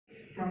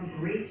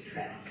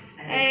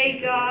Hey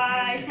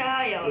guys,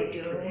 how y'all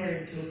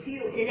doing?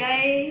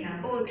 Today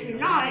or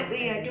tonight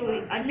we are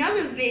doing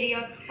another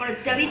video on a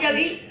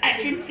WWE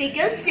Action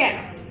Figure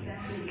Set.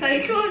 So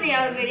you saw in the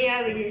other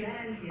video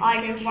I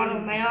did one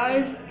on my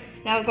own.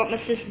 Now I've got my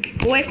sister's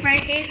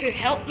boyfriend here who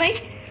helped me.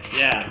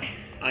 Yeah,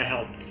 I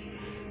helped.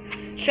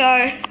 So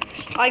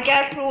I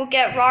guess we'll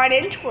get right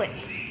into it.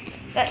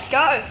 Let's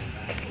go.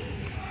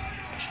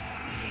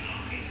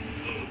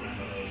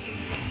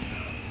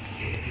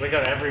 We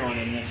got everyone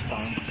in this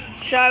time.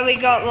 So we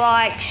got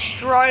like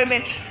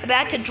Strowman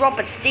about to drop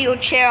a steel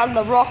chair on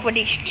the Rock when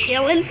he's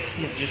chilling.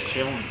 He's just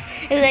chilling.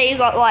 And then you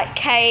got like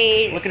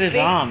Kane. Look at his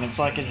arm. It's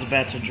like he's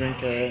about to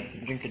drink a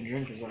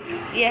drink or something.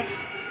 Yeah.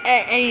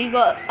 And you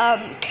got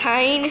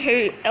Kane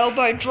who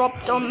elbow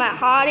dropped on Matt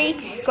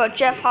Hardy. You got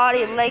Jeff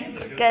Hardy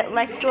get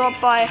leg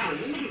dropped by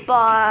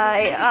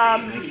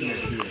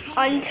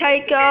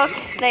Undertaker.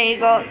 Then you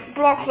got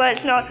Brock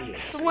Lesnar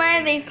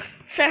slamming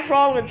Seth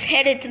Rollins'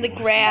 head into the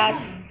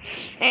ground.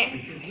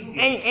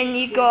 And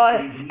you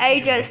got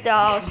AJ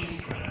Styles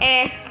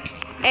and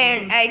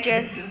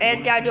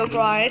Daniel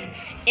Bryan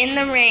in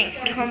the ring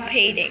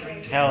competing.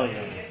 Hell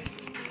yeah.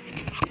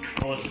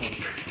 Awesome.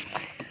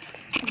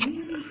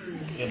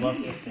 You'd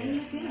love to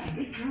see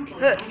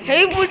it.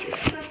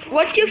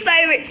 What's your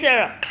favourite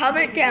setup?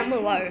 Comment down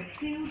below.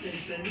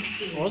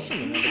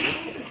 Awesome.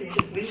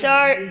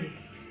 So,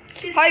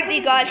 hope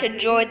you guys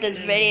enjoyed this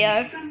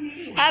video.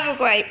 Have a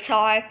great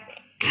time.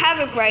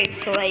 Have a great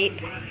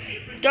sleep.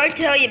 Don't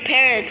tell your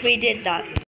parents we did that.